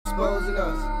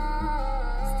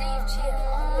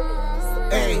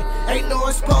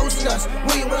us.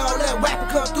 We with all that rapping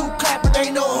come through clapping,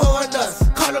 ain't no hoeing us.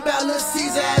 Call him out, little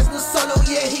Caesar ass, little Solo,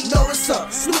 yeah, he know what's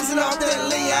up. Snoozing off that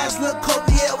lean ass, little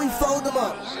Kobe, yeah, we fold him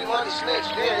up.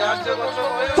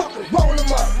 Fucking roll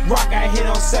him up. Rock got hit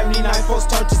on 79, folks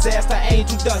turned his ass to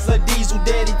Angel Dust. Lil Diesel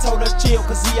daddy told us chill,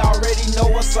 cause he already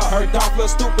know what's up. Her dog little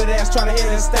stupid ass tryna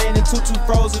hit and stain in two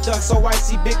frozen ducks. So I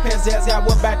see big pants ass, got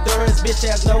what back there, his bitch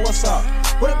ass know what's up.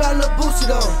 What about Lil Boosie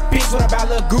though? Bitch, what about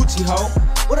Lil Gucci, ho?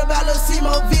 What about Lil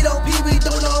Simo, Vito, Pee-wee,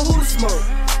 don't know who to smoke?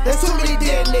 There's too many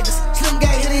dead niggas. Slim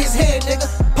gang hit in his head, nigga.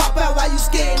 Pop out while you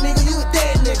scared, nigga, you a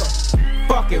dead nigga.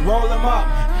 Fuck it, roll him up.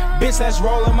 Bitch, let's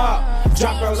roll him up.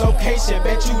 Drop your location,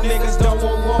 bet you niggas don't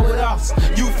want war with us.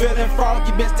 You feeling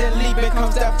froggy, bitch, then leave and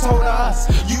come step toe to us.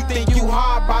 You think you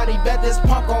hard body, bet this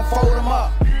punk gon' fold him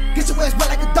up. Get your ass wet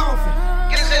like a dolphin.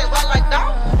 Get his ass wet like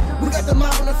dolphin. We got the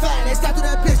mob on the fire, they stop to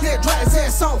that bitch, they'll dry his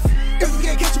ass off. If you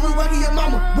can't catch you, we working your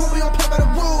mama. Boy, we don't play by the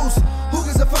rules. Who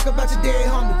gives a fuck about your dead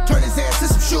homie? Turn his ass to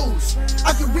some shoes.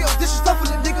 I get real disrespectful,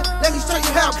 nigga. Let me show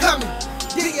you how I'm coming.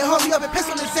 Get your homie up and piss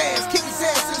on his ass, kick his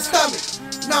ass in the stomach.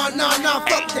 Nah,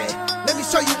 fuck that. Let me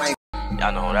show you ain't.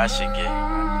 Y'all know how that shit get.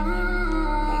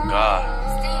 Oh God.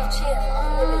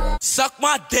 Suck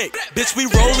my dick, bitch, we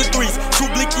rollin' threes. Two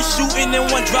blinky shooting in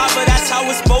one driver, that's how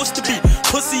it's supposed to be.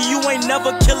 Pussy, you ain't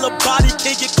never kill a body,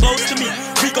 can't get close to me.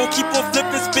 We gon' keep on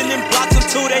flipping, spinning blocks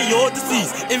until they all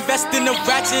diseased. Invest in a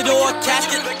ratchet or a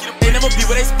casket, they never be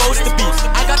where they supposed to be.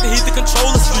 I got the heat to control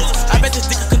the streets. I bet this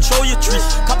dick can control your trees.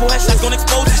 Couple headshots gon'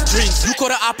 expose his dreams. You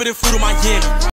caught an operative fruit of my yam.